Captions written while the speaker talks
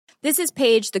This is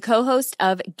Paige, the co-host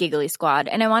of Giggly Squad,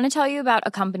 and I want to tell you about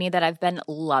a company that I've been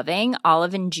loving,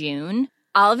 Olive & June.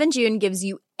 Olive & June gives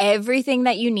you everything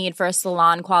that you need for a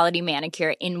salon-quality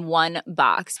manicure in one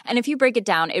box. And if you break it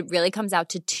down, it really comes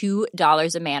out to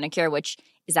 $2 a manicure, which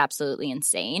is absolutely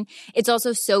insane. It's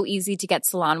also so easy to get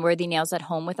salon-worthy nails at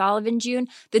home with Olive & June.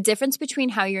 The difference between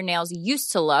how your nails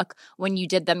used to look when you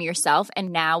did them yourself and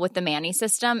now with the Mani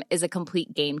system is a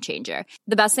complete game changer.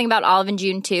 The best thing about Olive &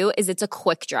 June, too, is it's a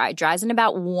quick dry. Dries in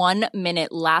about 1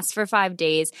 minute, lasts for 5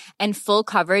 days, and full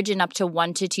coverage in up to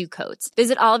 1 to 2 coats.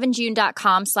 Visit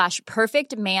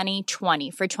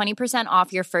oliveandjune.com/perfectmani20 for 20%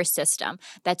 off your first system.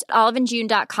 That's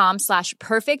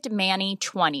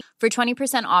oliveandjune.com/perfectmani20 for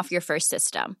 20% off your first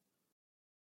system.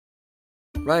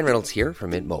 Ryan Reynolds here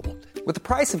from Mint Mobile. With the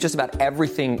price of just about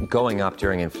everything going up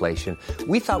during inflation,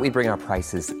 we thought we'd bring our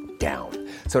prices down.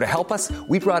 So to help us,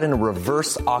 we brought in a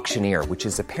reverse auctioneer, which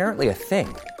is apparently a thing.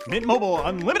 Mint Mobile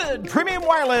Unlimited Premium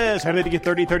Wireless. How to get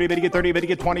 30, 30, bit to get 30, bit to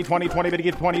get 20, 20, 20, bit to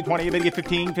get 20, 20, bit to get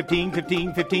 15, 15,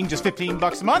 15, 15, just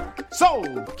 $15 a month?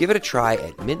 Sold! Give it a try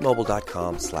at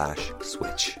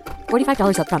mintmobile.com/switch.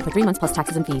 $45 up front for 3 months plus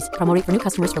taxes and fees. Promo rate for new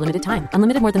customers for limited time.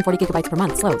 Unlimited more than 40 gigabytes per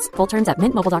month. Slows full terms at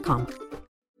mintmobile.com.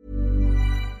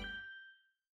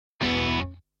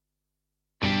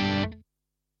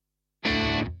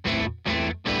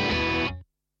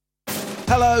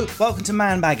 Hello, welcome to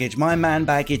Man Baggage. My man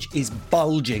baggage is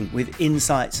bulging with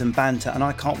insights and banter, and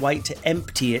I can't wait to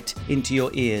empty it into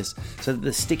your ears so that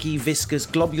the sticky, viscous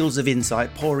globules of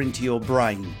insight pour into your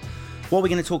brain. What are we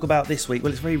going to talk about this week?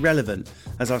 Well, it's very relevant,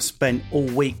 as I've spent all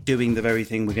week doing the very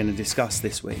thing we're going to discuss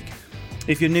this week.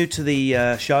 If you're new to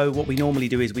the show, what we normally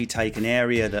do is we take an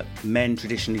area that men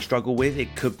traditionally struggle with.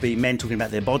 It could be men talking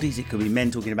about their bodies, it could be men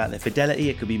talking about their fidelity,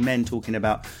 it could be men talking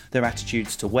about their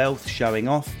attitudes to wealth, showing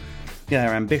off,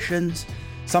 their ambitions.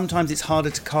 Sometimes it's harder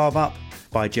to carve up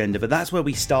by gender, but that's where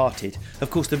we started. Of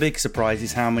course, the big surprise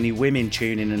is how many women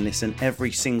tune in and listen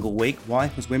every single week. Why?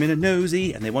 Because women are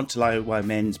nosy and they want to know why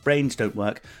men's brains don't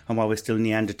work and why we're still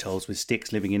Neanderthals with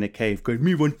sticks living in a cave going,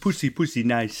 me want pussy, pussy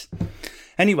nice.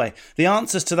 Anyway, the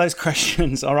answers to those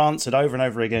questions are answered over and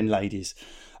over again, ladies.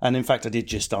 And in fact, I did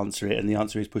just answer it, and the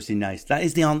answer is pussy nice. That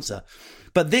is the answer.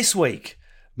 But this week,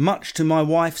 much to my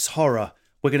wife's horror,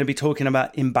 we're going to be talking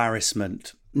about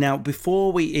embarrassment. Now,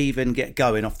 before we even get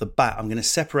going off the bat, I'm going to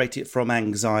separate it from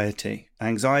anxiety.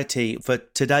 Anxiety, for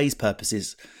today's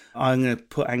purposes, I'm going to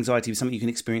put anxiety with something you can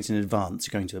experience in advance.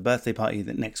 You're going to a birthday party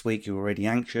that next week, you're already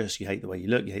anxious, you hate the way you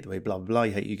look, you hate the way blah, blah, blah,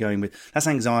 you hate who you're going with. That's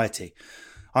anxiety.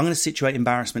 I'm going to situate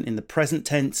embarrassment in the present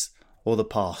tense or the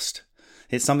past.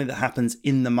 It's something that happens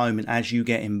in the moment as you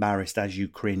get embarrassed, as you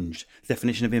cringe. The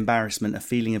definition of embarrassment, a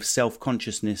feeling of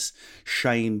self-consciousness,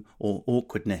 shame or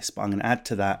awkwardness. But I'm going to add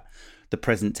to that the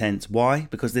present tense. Why?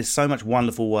 Because there's so much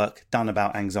wonderful work done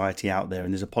about anxiety out there.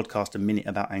 And there's a podcast a minute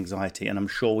about anxiety. And I'm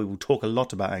sure we will talk a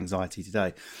lot about anxiety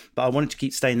today. But I wanted to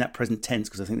keep staying in that present tense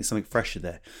because I think there's something fresher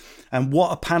there. And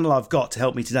what a panel I've got to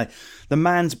help me today. The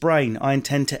man's brain I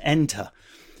intend to enter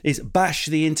is Bash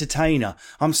the Entertainer.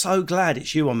 I'm so glad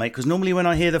it's you on, mate, because normally when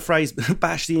I hear the phrase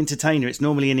Bash the Entertainer, it's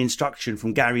normally an instruction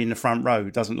from Gary in the front row who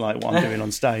doesn't like what I'm doing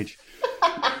on stage.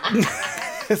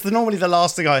 It's normally the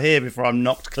last thing I hear before I'm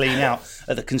knocked clean out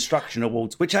at the construction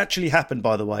awards, which actually happened,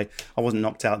 by the way. I wasn't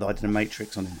knocked out, though. I did a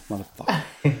matrix on him,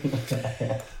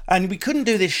 motherfucker. And we couldn't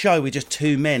do this show with just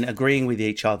two men agreeing with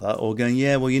each other or going,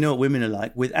 yeah, well, you know what women are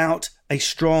like, without a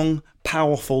strong,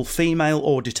 powerful female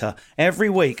auditor. Every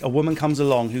week, a woman comes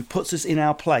along who puts us in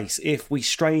our place if we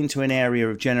stray into an area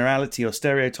of generality or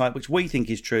stereotype, which we think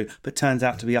is true, but turns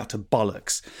out to be utter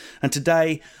bollocks. And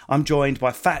today, I'm joined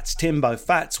by Fats Timbo.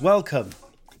 Fats, welcome.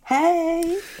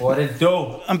 Hey! What it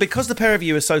do? And because the pair of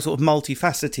you are so sort of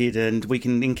multifaceted and we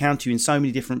can encounter you in so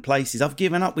many different places, I've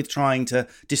given up with trying to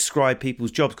describe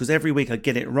people's jobs because every week I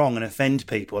get it wrong and offend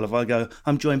people. If I go,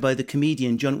 I'm joined by the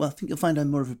comedian John, well, I think you'll find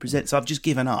I'm more of a presenter. So I've just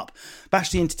given up. Bash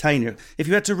the Entertainer. If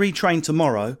you had to retrain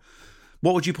tomorrow,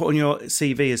 what would you put on your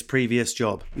CV as previous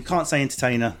job? You can't say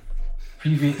entertainer.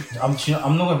 I'm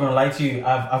not going to lie to you.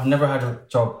 I've never had a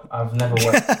job. I've never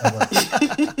worked.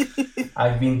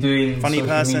 I've been doing funny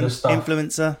person, stuff.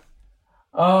 Influencer.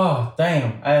 Oh,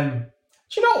 damn.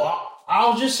 Do you know what?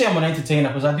 I'll just say I'm an entertainer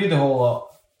because I do the whole lot.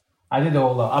 I'm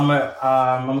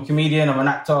a comedian, I'm an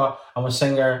actor, I'm a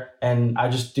singer, and I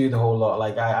just do the whole lot.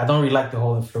 Like, I don't really like the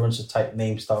whole influencer type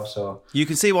name stuff, so... You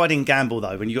can see why I didn't gamble,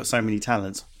 though, when you got so many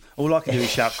talents. All I can do is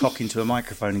shout cock into a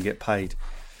microphone and get paid.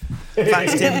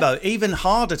 Fats Timbo, even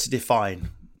harder to define.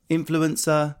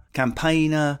 Influencer,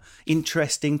 campaigner,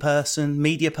 interesting person,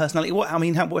 media personality. How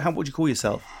would you call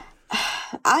yourself?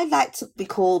 I like to be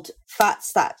called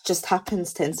Fats that just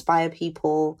happens to inspire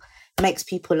people, makes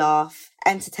people laugh,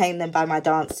 entertain them by my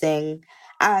dancing,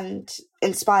 and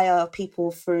inspire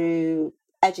people through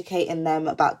educating them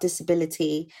about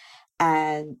disability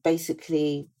and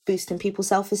basically boosting people's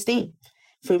self-esteem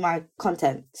through my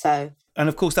content. So, and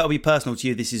of course, that'll be personal to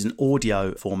you. This is an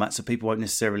audio format, so people won't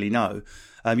necessarily know.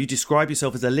 You describe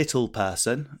yourself as a little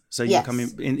person, so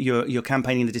you're you're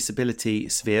campaigning the disability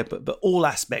sphere, but all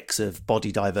aspects of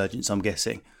body divergence, I'm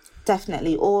guessing.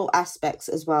 Definitely, all aspects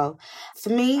as well. For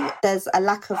me, there's a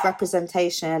lack of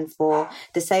representation for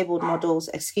disabled models,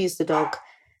 excuse the dog,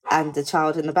 and the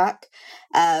child in the back.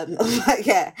 But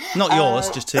yeah. Not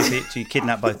yours, just two people. You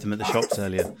kidnapped both of them at the shops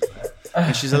earlier.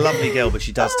 And she's a lovely girl, but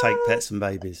she does take pets and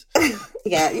babies.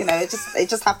 Yeah, you know, it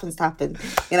just happens to happen,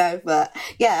 you know. But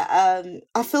yeah,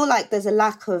 I feel like there's a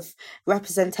lack of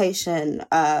representation,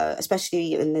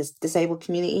 especially in this disabled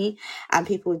community and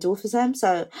people with dwarfism.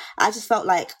 So I just felt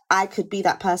like I could be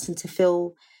that person to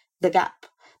fill the gap.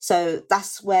 So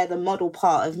that's where the model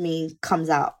part of me comes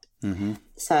out. Mm-hmm.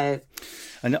 So,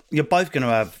 and you're both going to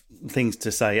have things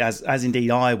to say, as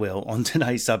indeed I will, on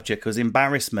today's subject, because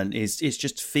embarrassment it's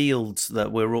just fields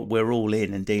that we're all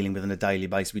in and dealing with on a daily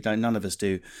basis. None of us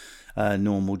do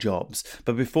normal jobs.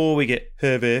 But before we get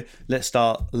heavy, let's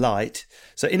start light.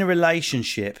 So, in a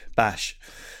relationship, Bash,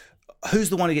 who's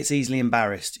the one who gets easily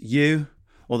embarrassed? You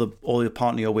or the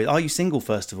partner you're with? Are you single?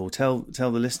 First of all, tell the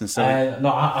listeners. So.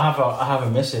 No, I have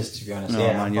a missus, to be honest. Oh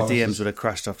yeah, man, your DMs would have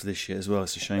crashed after this shit as well.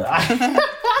 It's a shame.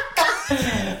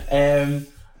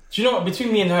 Do you know what?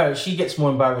 Between me and her, she gets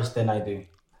more embarrassed than I do.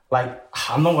 Like,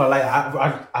 I'm not gonna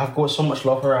lie, I've got so much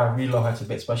love for her. I really love her to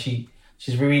bits, but she's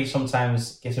really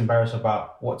sometimes gets embarrassed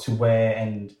about what to wear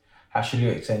and how she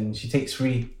looks, and she takes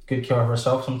really good care of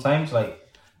herself sometimes. Like,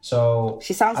 so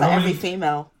she sounds like every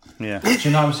female. Yeah. Do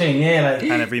you know what I'm saying? Yeah, like,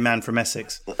 and every man from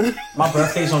Essex. My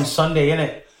birthday's on Sunday,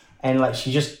 innit? And like,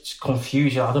 she just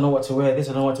confused. I don't know what to wear. This,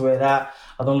 I don't know what to wear. That,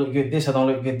 I don't look good. This, I don't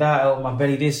look good. That, oh, my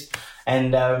belly, this.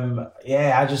 And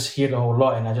I just hear the whole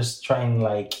lot, and I just try and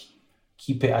like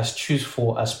keep it as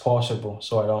truthful as possible,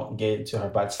 so I don't get into her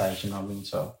bad side. You know what I mean?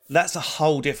 So that's a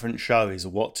whole different show, is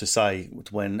what to say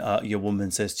when your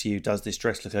woman says to you, "Does this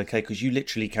dress look okay?" Because you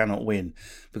literally cannot win.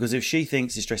 Because if she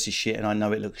thinks this dress is shit and I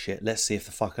know it looks shit, let's see if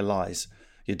the fucker lies.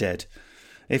 You're dead.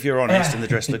 If you're honest and the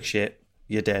dress looks shit,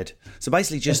 you're dead. So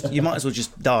basically, you might as well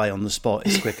just die on the spot.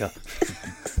 It's quicker.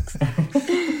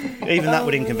 Even that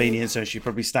would inconvenience her. She'd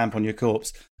probably stamp on your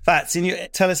corpse. Fats,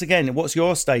 tell us again, what's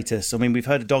your status? I mean, we've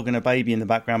heard a dog and a baby in the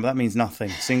background, but that means nothing.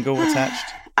 Single, attached?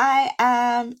 I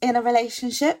am in a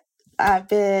relationship. I've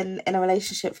been in a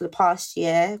relationship for the past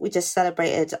year. We just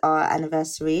celebrated our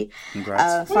anniversary.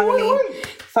 Congrats.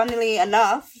 Funnily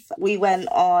enough, we went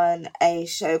on a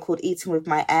show called Eating with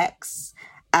My Ex,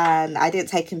 and I didn't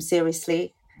take him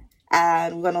seriously.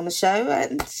 And we went on the show,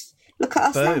 and look at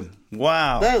us Boom. now.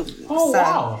 Wow. Boom. Oh,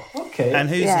 wow. Okay. And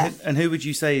who would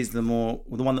you say is the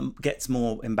one that gets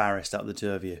more embarrassed out of the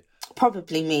two of you?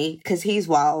 Probably me, because he's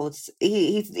wild.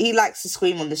 He likes to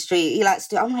scream on the street. He likes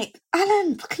to. I'm like,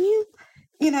 Alan, can you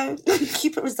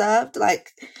keep it reserved?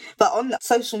 Like, but on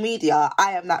social media,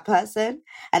 I am that person,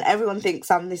 and everyone thinks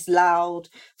I'm this loud,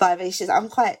 vivacious. I'm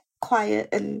quite quiet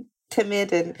and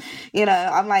timid, and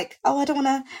I'm like, oh, I don't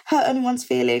want to hurt anyone's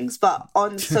feelings. But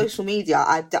on social media,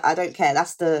 I don't care.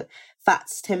 That's the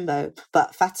Fats Timbo.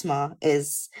 But Fatima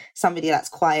is somebody that's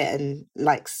quiet and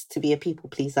likes to be a people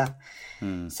pleaser.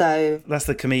 So that's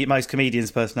the most comedians'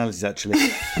 personalities, actually.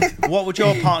 What would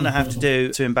your partner have to do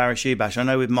to embarrass you, Bash? I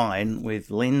know with mine,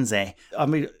 with Lindsay. I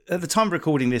mean, at the time of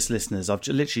recording this, listeners, I've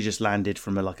literally just landed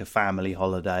from a family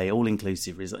holiday, all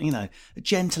inclusive. A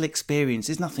gentle experience.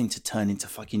 There's nothing to turn into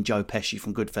fucking Joe Pesci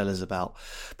from Goodfellas about.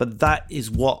 But that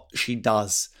is what she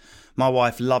does. My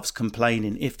wife loves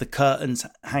complaining. If the curtain's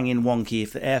hanging wonky,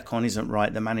 if the aircon isn't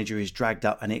right, the manager is dragged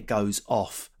up and it goes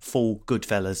off full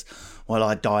Goodfellas while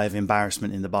I die of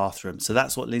embarrassment in the bathroom. So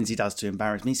that's what Lindsay does to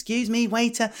embarrass me. Excuse me,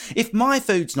 waiter, if my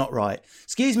food's not right.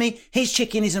 Excuse me, his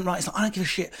chicken isn't right. It's like, I don't give a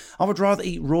shit. I would rather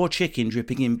eat raw chicken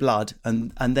dripping in blood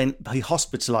and then be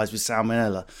hospitalised with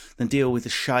salmonella than deal with the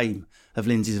shame of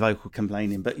Lindsay's vocal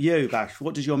complaining. But you, Bash,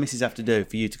 what does your missus have to do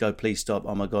for you to go, please stop,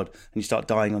 oh my God, and you start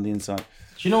dying on the inside?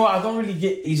 Do you know what? I don't really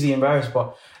get easily embarrassed,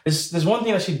 but there's one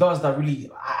thing that she does that really,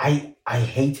 I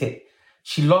hate it.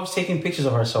 She loves taking pictures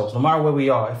of herself, no matter where we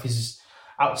are. If it's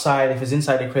outside, if it's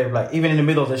inside the crib, like even in the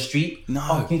middle of the street. No.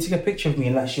 Oh, can you take a picture of me?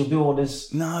 And like she'll do all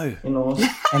this. No.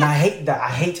 And I hate that. I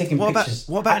hate taking pictures.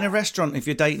 What about in a restaurant? If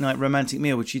your date night romantic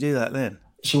meal, would she do that then?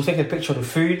 She'll take a picture of the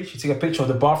food. She'll take a picture of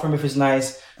the bathroom if it's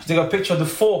nice. She'll take a picture of the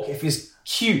fork if it's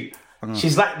cute.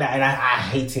 She's like that, and I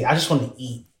hate it. I just want to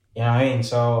eat. You know what I mean?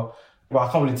 So, well,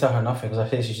 I can't really tell her nothing because I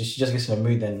feel she just gets in the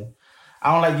mood, and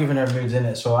I don't like giving her moods in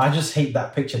it, so I just hate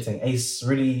that picture thing. It's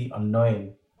really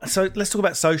annoying. So let's talk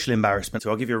about social embarrassment. So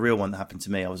I'll give you a real one that happened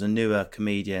to me. I was a newer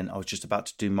comedian. I was just about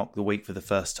to do Mock the Week for the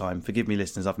first time. Forgive me,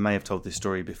 listeners, I may have told this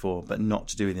story before, but not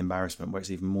to do with embarrassment, where it's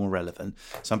even more relevant.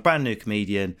 So I'm a brand new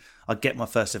comedian. I get my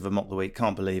first ever Mock the Week,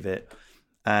 can't believe it.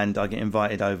 And I get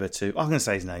invited over to, I'm going to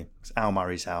say his name, it's Al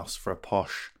Murray's house for a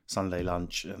posh Sunday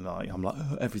lunch. And I'm like,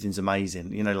 oh, everything's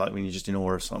amazing. You know, like when you're just in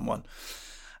awe of someone.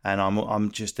 And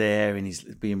I'm just there, and he's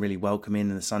being really welcoming,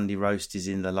 and the Sunday roast is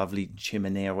in the lovely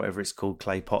chimney or whatever it's called,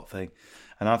 clay pot thing.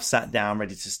 And I've sat down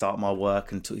ready to start my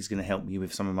work, and he's going to help me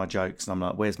with some of my jokes. And I'm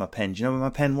like, where's my pen? Do you know where my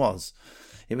pen was?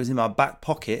 It was in my back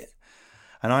pocket.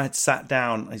 And I had sat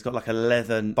down, he's got like a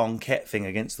leather banquette thing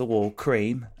against the wall,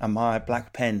 cream, and my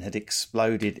black pen had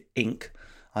exploded ink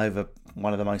over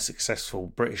one of the most successful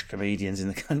British comedians in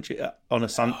the country on a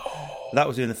Sunday. That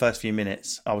was in the first few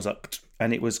minutes. I was like,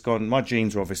 and it was gone. My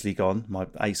jeans were obviously gone, my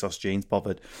ASOS jeans,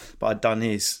 bothered. But I'd done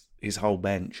his whole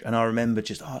bench. And I remember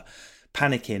just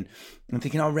panicking and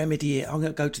thinking, I'll remedy it. I'm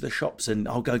going to go to the shops and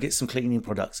I'll go get some cleaning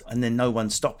products. And then no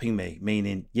one's stopping me,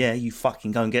 meaning, yeah, you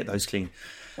fucking go and get those clean.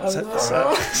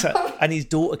 And his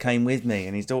daughter came with me,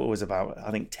 and his daughter was about,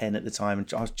 I think, 10 at the time,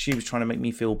 and she was trying to make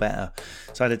me feel better.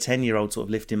 So I had a 10-year-old sort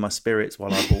of lifting my spirits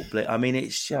while I bought Blit. I mean,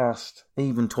 it's just,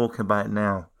 even talking about it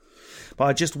now. But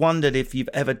I just wondered if you've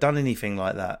ever done anything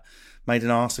like that. Made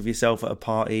an ass of yourself at a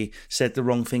party, said the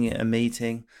wrong thing at a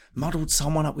meeting, muddled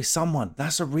someone up with someone.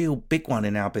 That's a real big one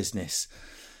in our business.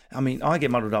 I mean, I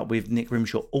get muddled up with Nick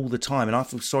Grimshaw all the time, and I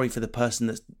feel sorry for the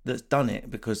person that's done it,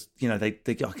 because, you know, I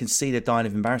can see they're dying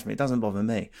of embarrassment. It doesn't bother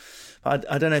me. But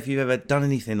I don't know if you've ever done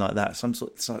anything like that, some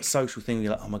sort of social thing where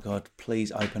you're like, oh my God,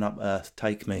 please open up Earth,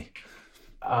 take me.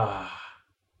 I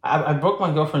broke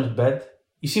my girlfriend's bed.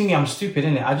 You see me, I'm stupid,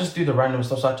 innit? I just do the random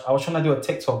stuff. So I was trying to do a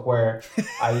TikTok where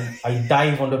I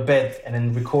dive on the bed and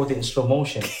then record it in slow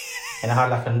motion. And I had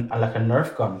like a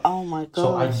Nerf gun. Oh my God.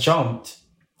 So I jumped.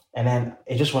 And then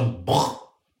it just went,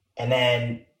 and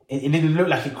then it didn't look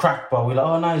like it cracked, but we're like,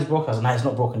 oh, no, it's broken. I was like, no, it's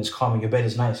not broken, it's calm, your bed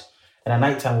is nice. And at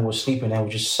night time we were sleeping and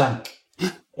we just sank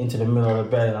into the middle of the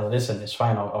bed, and I was like, listen, it's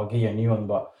fine, I'll give you a new one.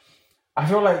 But I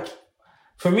feel like,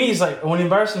 for me, it's like when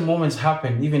embarrassing moments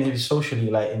happen, even if it's socially,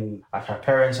 like in like our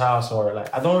parents' house, or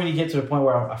like, I don't really get to the point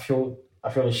where I feel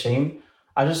ashamed.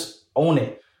 I just own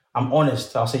it. I'm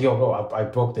honest. I'll say, yo, bro, I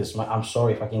broke this. I'm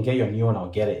sorry. If I can get you a new one, I'll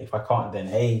get it. If I can't, then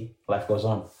hey, life goes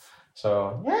on.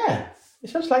 So, yeah,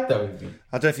 it's just like that with me.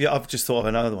 I don't know if I've just thought of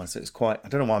another one, so it's quite, I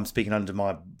don't know why I'm speaking under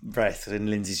my breath, and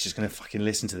Lindsay's just going to fucking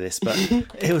listen to this, but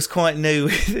it was quite new.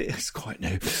 It was quite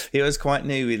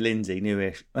new with Lindsay,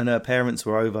 newish, and her parents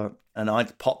were over, and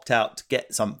I'd popped out to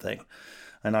get something,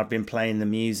 and I'd been playing the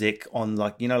music on,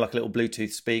 like, you know, like a little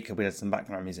Bluetooth speaker. We had some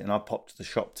background music, and I popped to the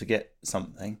shop to get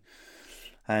something.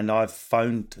 And I've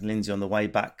phoned Lindsay on the way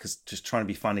back, because just trying to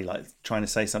be funny, like trying to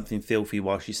say something filthy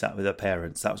while she sat with her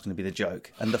parents. That was going to be the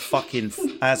joke. And the fucking,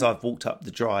 as I've walked up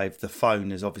the drive, the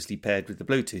phone is obviously paired with the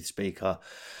Bluetooth speaker.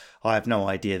 I have no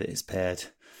idea that it's paired.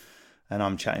 And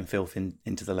I'm chatting filth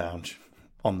into the lounge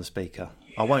on the speaker.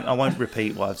 I won't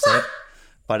repeat what I've said,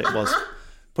 but it was,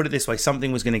 put it this way,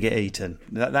 something was going to get eaten.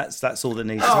 That's all that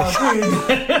needs to be.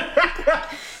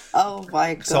 Oh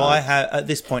my God. So I at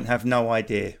this point have no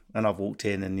idea, and I've walked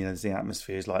in, and, you know, the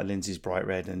atmosphere is like Lindsay's bright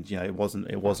red, and, you know, it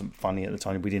wasn't funny at the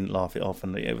time. We didn't laugh it off,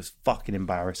 and it was fucking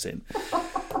embarrassing.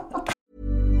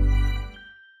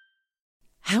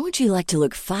 How would you like to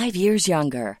look 5 years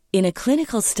younger? In a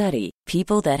clinical study,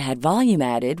 people that had volume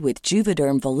added with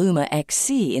Juvederm Voluma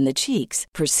XC in the cheeks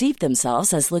perceived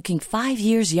themselves as looking 5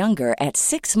 years younger at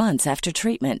 6 months after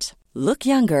treatment. Look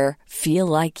younger, feel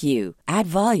like you. Add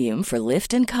volume for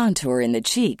lift and contour in the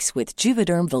cheeks with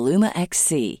Juvederm Voluma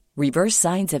XC. Reverse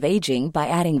signs of aging by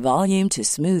adding volume to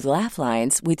smooth laugh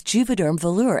lines with Juvederm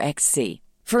Volure XC.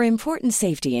 For important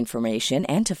safety information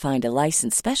and to find a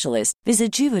licensed specialist,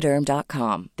 visit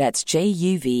Juvederm.com. That's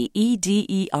JUVEDERM.com.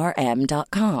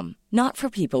 Not for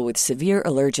people with severe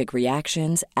allergic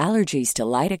reactions, allergies to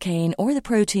lidocaine, or the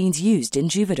proteins used in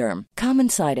Juvederm. Common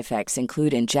side effects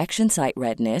include injection site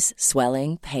redness,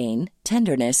 swelling, pain,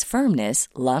 tenderness, firmness,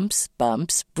 lumps,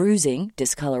 bumps, bruising,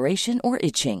 discoloration, or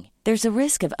itching. There's a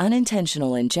risk of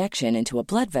unintentional injection into a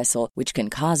blood vessel, which can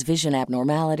cause vision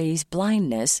abnormalities,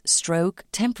 blindness, stroke,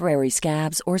 temporary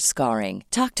scabs, or scarring.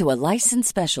 Talk to a licensed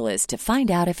specialist to find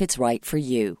out if it's right for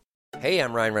you. Hey,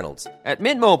 I'm Ryan Reynolds. At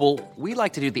Mint Mobile, we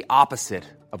like to do the opposite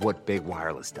of what Big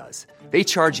Wireless does. They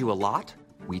charge you a lot,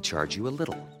 we charge you a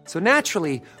little. So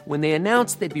naturally, when they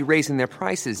announced they'd be raising their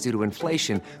prices due to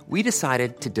inflation, we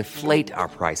decided to deflate our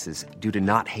prices due to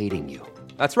not hating you.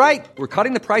 That's right. We're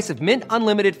cutting the price of Mint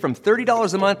Unlimited from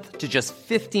 $30 a month to just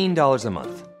 $15 a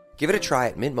month. Give it a try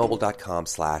at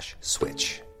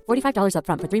mintmobile.com/switch. $45 up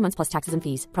front for 3 months plus taxes and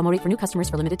fees. Promo rate for new customers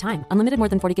for limited time. Unlimited more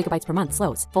than 40 gigabytes per month.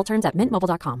 Slows full terms at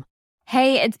mintmobile.com.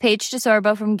 Hey, it's Paige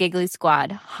DeSorbo from Giggly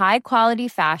Squad. High quality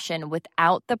fashion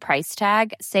without the price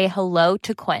tag. Say hello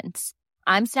to Quince.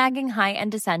 I'm snagging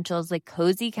high-end essentials like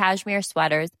cozy cashmere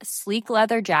sweaters, sleek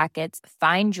leather jackets,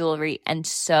 fine jewelry, and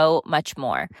so much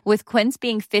more. With Quince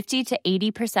being 50 to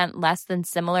 80% less than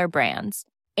similar brands.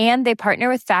 And they partner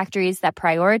with factories that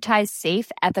prioritize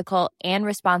safe, ethical, and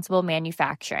responsible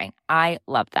manufacturing. I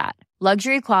love that.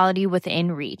 Luxury quality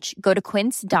within reach. Go to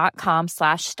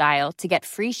quince.com/style to get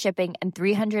free shipping and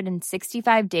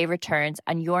 365-day returns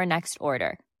on your next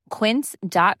order.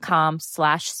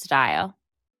 Quince.com/style.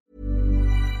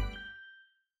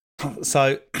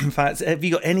 So, in fact, have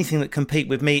you got anything that compete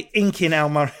with me inking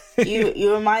Alma?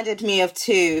 You reminded me of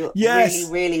two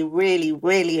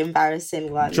really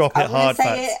embarrassing ones. Drop it hard,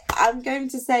 I'm going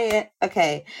to say it.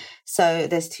 Okay, so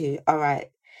there's two. All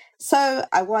right. So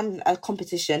I won a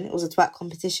competition. It was a twerk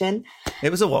competition.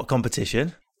 It was a what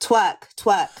competition? Twerk.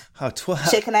 Oh, twerk.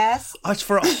 Chicken ass.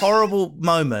 For a horrible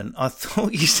moment, I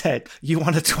thought you said you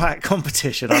won a twerk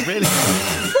competition. I really...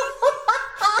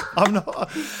 I'm not.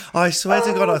 I swear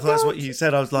to God, I thought that's what you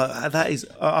said. I was like, that is.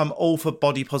 I'm all for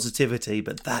body positivity,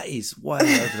 but that is way over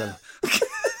the.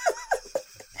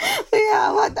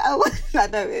 Yeah, I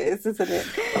know it is, isn't it?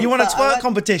 You won a twerk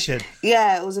competition?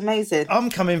 Yeah, it was amazing. I'm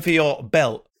coming for your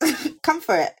belt. Come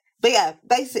for it. But yeah,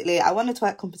 basically, I won a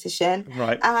twerk competition.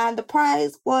 Right. And the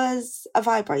prize was a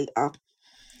vibrator. Oh,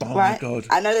 right? my God.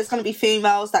 I know there's going to be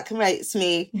females that can relate to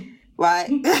me. Right.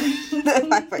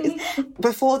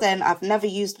 Before then, I've never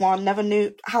used one, never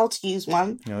knew how to use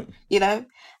one, you know,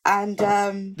 and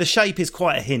the shape is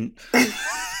quite a hint.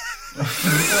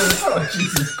 Oh,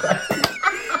 Jesus Christ.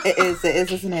 It is,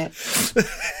 isn't it?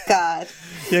 God.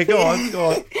 Yeah, go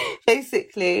on.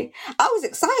 Basically, I was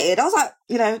excited. I was like,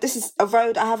 you know, this is a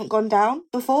road I haven't gone down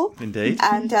before. Indeed.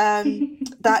 And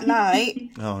that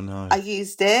night, oh no, I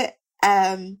used it.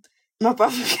 My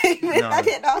brother came in. No, I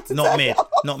didn't know how to turn it off.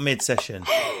 Not mid-session.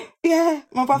 Yeah,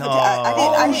 my brother. No. I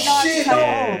didn't know how to turn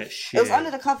it off. Shit. It was under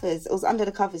the covers. It was under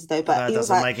the covers though. But that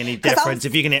doesn't make any difference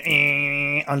if you're gonna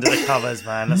under the covers,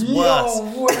 man. That's worse.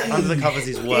 Under the covers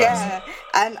is worse. Yeah,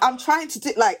 and I'm trying to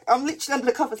do I'm literally under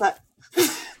the covers and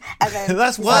then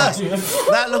that's worse.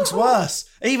 That looks worse.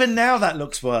 Even now, that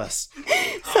looks worse.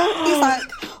 So he's like,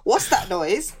 "What's that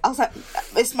noise?" I was like,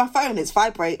 "It's my phone. It's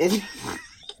vibrating."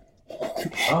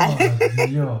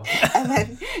 And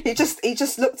then he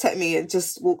just looked at me and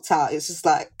just walked out. It's just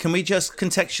like, can we just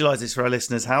contextualise this for our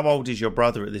listeners? How old is your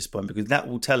brother at this point? Because that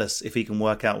will tell us if he can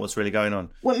work out what's really going on.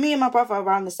 Well, me and my brother are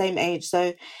around the same age,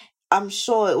 so I'm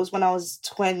sure it was when I was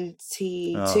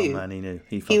 22. Oh man, he knew.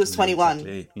 He was 21.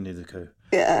 Exactly. He knew the coup.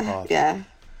 Yeah, yeah.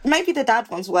 Maybe the dad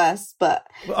one's worse, but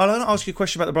I want to ask you a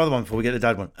question about the brother one before we get the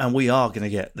dad one, and we are going to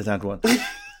get the dad one.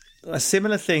 A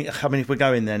similar thing, I mean, if we're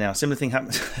going there now, similar thing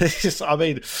happened.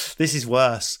 This is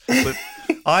worse. But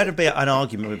I had an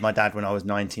argument with my dad when I was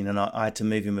 19 and I had to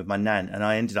move in with my nan, and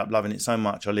I ended up loving it so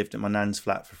much. I lived at my nan's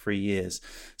flat for 3 years.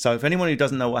 So if anyone who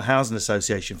doesn't know what a housing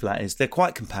association flat is, they're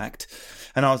quite compact.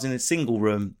 And I was in a single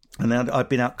room and I'd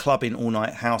been out clubbing all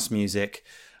night, house music.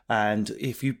 And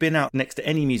if you've been out next to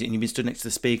any music and you've been stood next to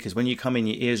the speakers, when you come in,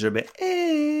 your ears are a bit,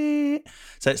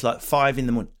 So it's like 5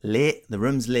 a.m, lit, the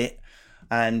room's lit.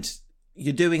 And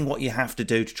you're doing what you have to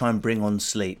do to try and bring on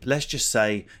sleep. Let's just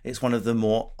say it's one of the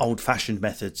more old-fashioned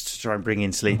methods to try and bring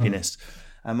in sleepiness.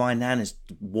 Mm-hmm. And my nan has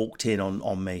walked in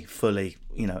on me fully,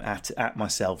 you know, at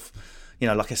myself, you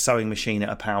know, like a sewing machine at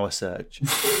a power surge.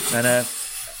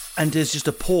 And there's just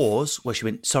a pause where she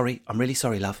went, "Sorry, I'm really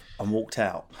sorry, love," and walked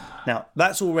out. Now,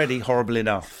 that's already horrible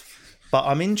enough. But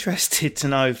I'm interested to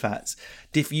know, Fats,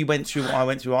 if you went through what I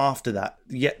went through after that,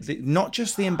 not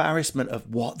just the embarrassment of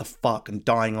what the fuck and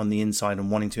dying on the inside and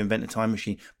wanting to invent a time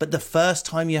machine, but the first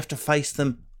time you have to face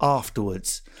them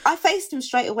afterwards. I faced him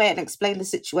straight away and explained the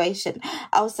situation.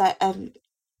 I was like,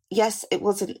 yes, it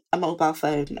wasn't a mobile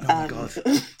phone. Oh, my God.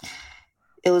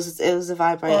 It was a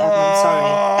vibrator. I'm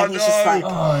sorry. And he's just like,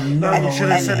 "Oh no!" You should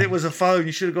have said it was a phone.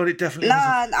 You should have got it definitely. No,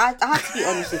 I had to be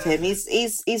honest with him.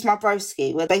 He's my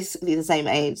broski. We're basically the same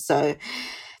age, so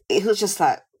it was just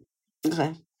like,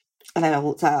 okay. And then I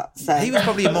walked out. So he was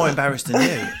probably more embarrassed than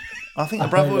you. I think a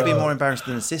brother would be more embarrassed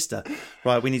than a sister.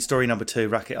 Right, we need story number 2.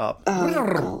 Rack it up.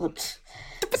 Oh God.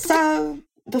 So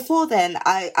before then,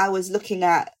 I was looking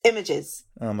at images.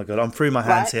 Oh my God, I'm through my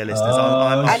hands here, listeners.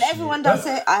 And everyone does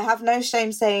it. I have no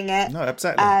shame saying it. No,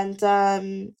 absolutely. And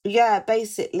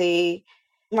basically,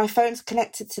 my phone's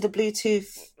connected to the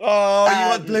Bluetooth. Oh, you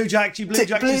want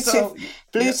Bluetooth yourself.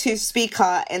 Bluetooth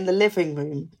speaker in the living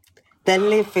room. The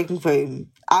living room.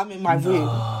 I'm in my room.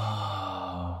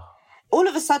 All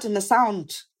of a sudden, the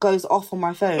sound goes off on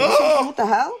my phone. What the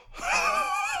hell?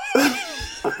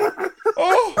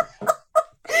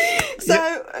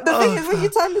 So the thing is, when you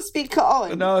turn the speaker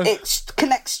on, it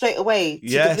connects straight away to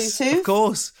the Bluetooth. Of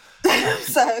course.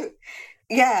 So,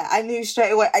 yeah, I knew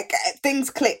straight away. Things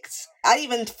clicked. I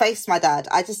even faced my dad.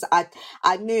 I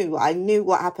knew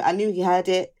what happened. I knew he heard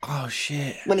it. Oh,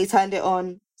 shit. When he turned it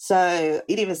on. So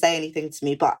he didn't even say anything to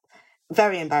me, but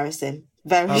very embarrassing.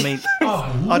 Very. I mean,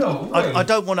 I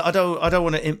don't want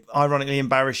to ironically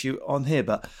embarrass you on here,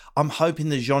 but I'm hoping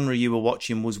the genre you were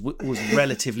watching was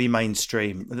relatively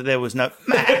mainstream. There was no,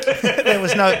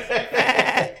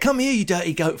 come here, you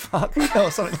dirty goat fuck, or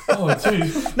something. Oh,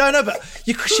 dude. No, but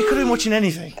she could have been watching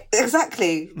anything.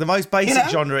 Exactly. The most basic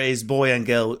genre is boy and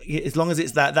girl. As long as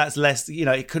it's that's less.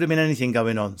 It could have been anything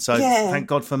going on. So thank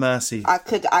God for mercy. I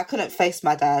couldn't face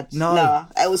my dad. No,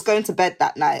 I was going to bed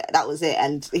that night. That was it,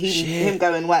 and him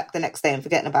going work the next day and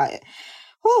forgetting about it.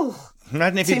 Whew.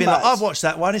 Imagine if he'd been like, I've watched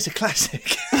that one, it's a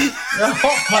classic.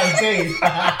 Oh my days. Imagine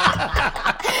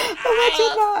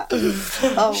that.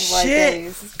 Oh my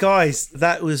days. Guys,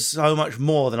 that was so much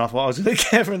more than I thought I was going to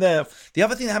get from there. The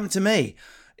other thing that happened to me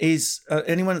is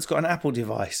anyone that's got an Apple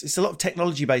device, it's a lot of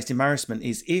technology-based embarrassment,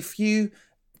 is if you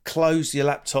close your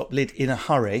laptop lid in a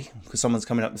hurry because someone's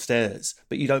coming up the stairs,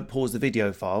 but you don't pause the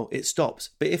video file, it stops.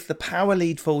 But if the power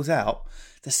lead falls out,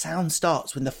 the sound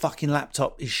starts when the fucking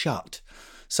laptop is shut.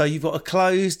 So you've got a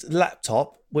closed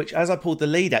laptop, which as I pulled the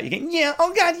lead out, you're getting,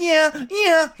 oh God, yeah.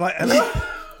 Like, and I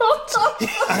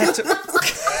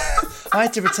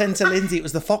had to pretend to Lindsay it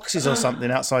was the foxes or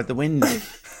something outside the window.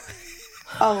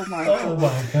 Oh my God. Oh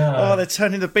my God. Oh, they're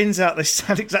turning the bins out. They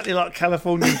sound exactly like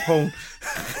Californian porn.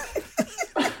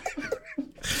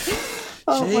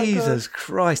 Oh Jesus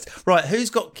Christ. Right, who's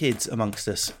got kids amongst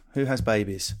us? Who has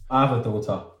babies? I have a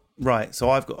daughter. Right, so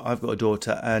I've got a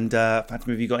daughter. And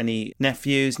Fatima, have you got any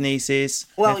nephews, nieces?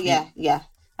 Well, yeah,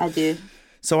 I do.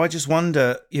 So I just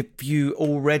wonder if you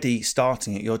already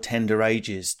starting at your tender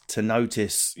ages to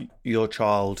notice your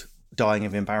child dying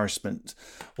of embarrassment,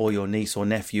 or your niece or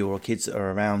nephew or kids that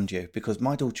are around you. Because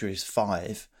my daughter is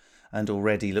 5 and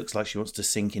already looks like she wants to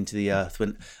sink into the earth.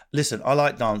 Listen, I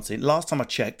like dancing. Last time I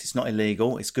checked, it's not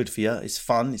illegal. It's good for you. It's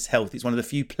fun. It's healthy. It's one of the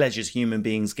few pleasures human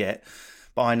beings get.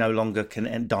 But I no longer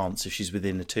can dance if she's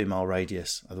within a 2-mile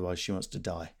radius. Otherwise, she wants to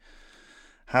die.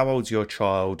 How old's your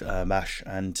child, Mash?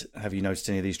 And have you noticed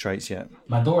any of these traits yet?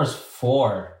 My daughter's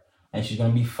 4, and she's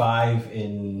going to be 5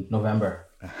 in November.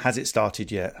 Has it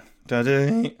started yet?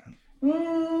 You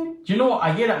know what?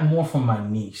 I get that more from my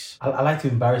niece. I like to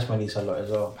embarrass my niece a lot as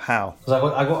well. How?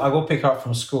 Because I go pick her up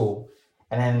from school,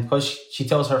 and then because she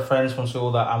tells her friends from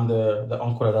school that I'm the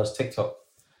uncle that does TikTok.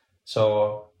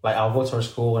 So like I'll go to her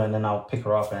school and then I'll pick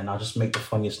her up and I'll just make the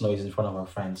funniest noises in front of her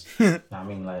friends. You know what I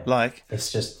mean? Like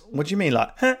it's just. What do you mean,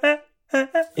 like? This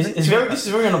is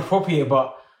very inappropriate,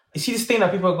 but you see this thing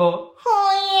that people go,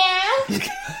 oh yeah.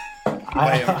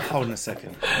 Wait, hold on a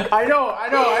second. I know.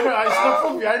 It's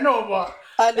inappropriate. I know, but.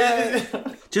 I know.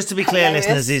 Just to be clear,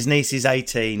 listeners, his niece is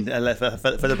 18. For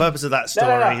the purpose of that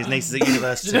story, his niece is at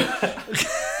university.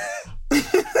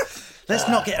 Let's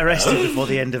not get arrested before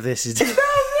the end of this.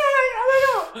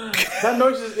 That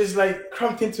noise is like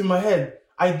cramped into my head.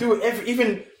 I do it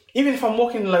even if I'm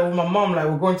walking like with my mom, like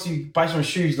we're going to buy some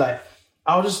shoes, like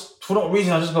I'll just for no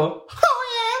reason I'll just go,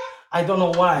 oh yeah. I don't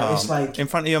know why. It's like in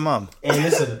front of your mum. Hey,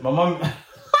 listen, my mom.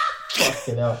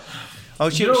 Fucking hell. Oh,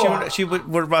 she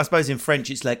would, I suppose in French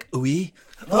it's like oui,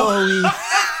 oh oui.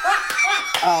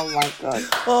 Oh my God.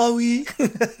 Oh oui.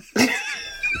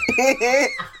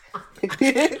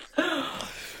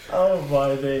 Oh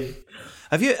my day.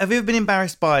 Have you ever been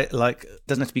embarrassed by, like,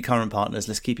 doesn't have to be current partners,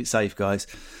 let's keep it safe, guys,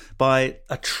 by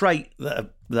a trait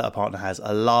that a partner has,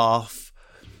 a laugh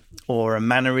or a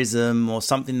mannerism or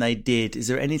something they did? Is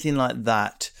there anything like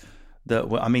that?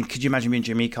 I mean, could you imagine being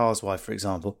Jimmy Carr's wife, for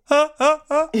example?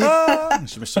 She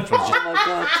must have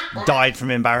just died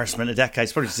from embarrassment a decade.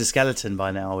 It's probably just a skeleton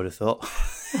by now, I would have thought.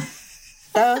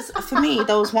 For me,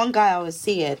 there was one guy I was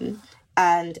seeing.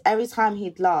 And every time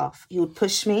he'd laugh, he would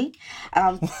push me.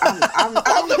 And I'm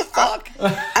what the fuck?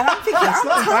 And I'm thinking, that's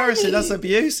not embarrassing. Tiny. That's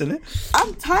abuse, isn't it?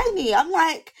 I'm tiny. I'm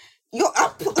like,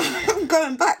 I'm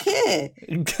going back here.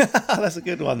 That's a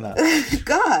good one, that.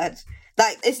 God.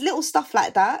 Like, it's little stuff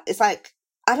like that. It's like,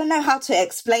 I don't know how to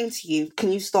explain to you.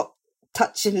 Can you stop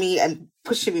touching me and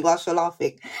pushing me whilst you're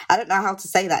laughing? I don't know how to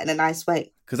say that in a nice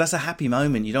way. Because that's a happy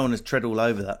moment. You don't want to tread all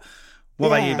over that. What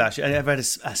about you, Bash? Have you ever had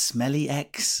a smelly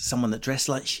ex? Someone that dressed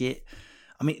like shit?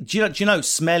 I mean, do you know,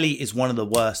 smelly is one of the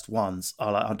worst ones.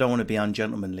 I don't want to be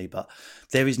ungentlemanly, but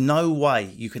there is no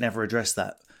way you can ever address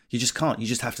that. You just can't. You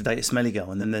just have to date a smelly girl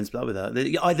and then split up with her.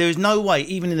 There is no way,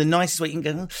 even in the nicest way, you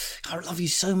can go, I love you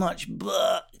so much,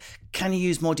 but can you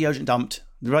use more deodorant? Dumped.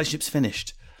 The relationship's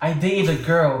finished. I dated a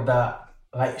girl that,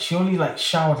 like, she only, like,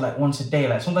 showered, like, once a day.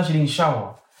 Like, sometimes she didn't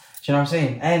shower. Do you know what I'm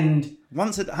saying? And...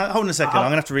 hold on a second.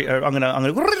 I'm going to have to... I'm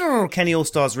going to... Kenny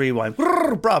All-Stars Rewind.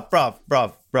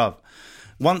 Bruv.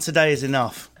 Once a day is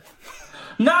enough.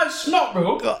 No, it's not,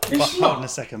 bro. It's not. Hold on a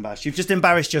second, Bash. You've just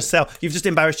embarrassed yourself.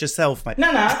 Mate.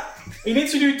 Nah. You need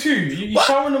to do two. You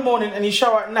shower in the morning and you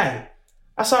shower at night.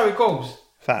 That's how it goes.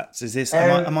 Fats, is this...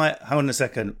 Am I... Hold on a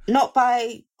second. Not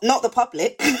the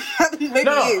public. Maybe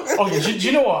no. you. Okay, do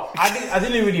you know what? I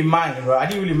didn't really mind, bro. I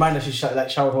didn't really mind that she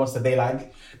showered once a day.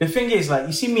 Like, the thing is, like,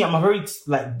 you see me, I'm a very,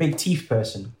 like, big teeth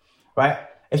person, right?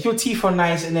 If your teeth are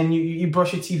nice and then you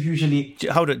brush your teeth usually...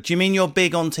 Hold on. Do you mean you're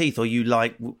big on teeth or you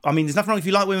like... I mean, there's nothing wrong if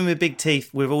you like women with big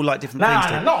teeth. We're all like different things.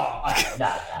 No.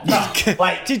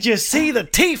 Like, did you see the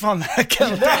teeth on that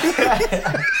girl?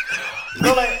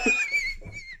 No,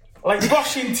 like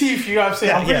brushing teeth, you know what I'm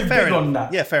saying? I'm really big on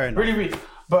that. Yeah, fair enough. Really.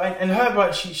 But and her,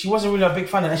 but she wasn't really a big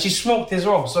fan of it. And she smoked as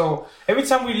well. So every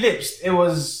time we lipped, it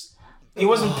wasn't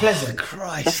pleasant.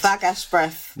 Christ. The fag ass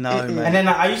breath. No, man. And then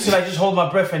I used to, like, just hold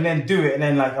my breath and then do it. And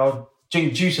then, like, I would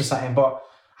drink juice or something. But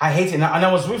I hate it. And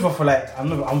I was with her for, like,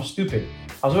 I'm stupid.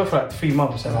 I was with her for, like, 3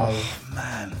 months. And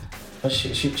man. But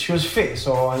she was fit,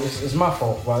 so it's my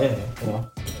fault. But, yeah, you know.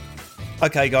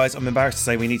 Okay, guys, I'm embarrassed to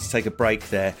say we need to take a break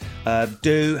there.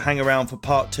 Do hang around for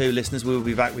part 2, listeners. We will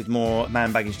be back with more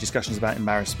Man Baggage discussions about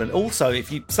embarrassment. Also,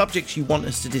 if you subjects you want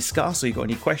us to discuss or you've got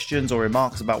any questions or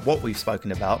remarks about what we've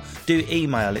spoken about, do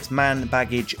email. It's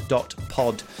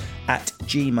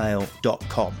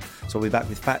manbaggage.pod@gmail.com. So we'll be back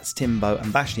with Fats, Timbo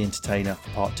and Bash the Entertainer for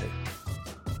part 2.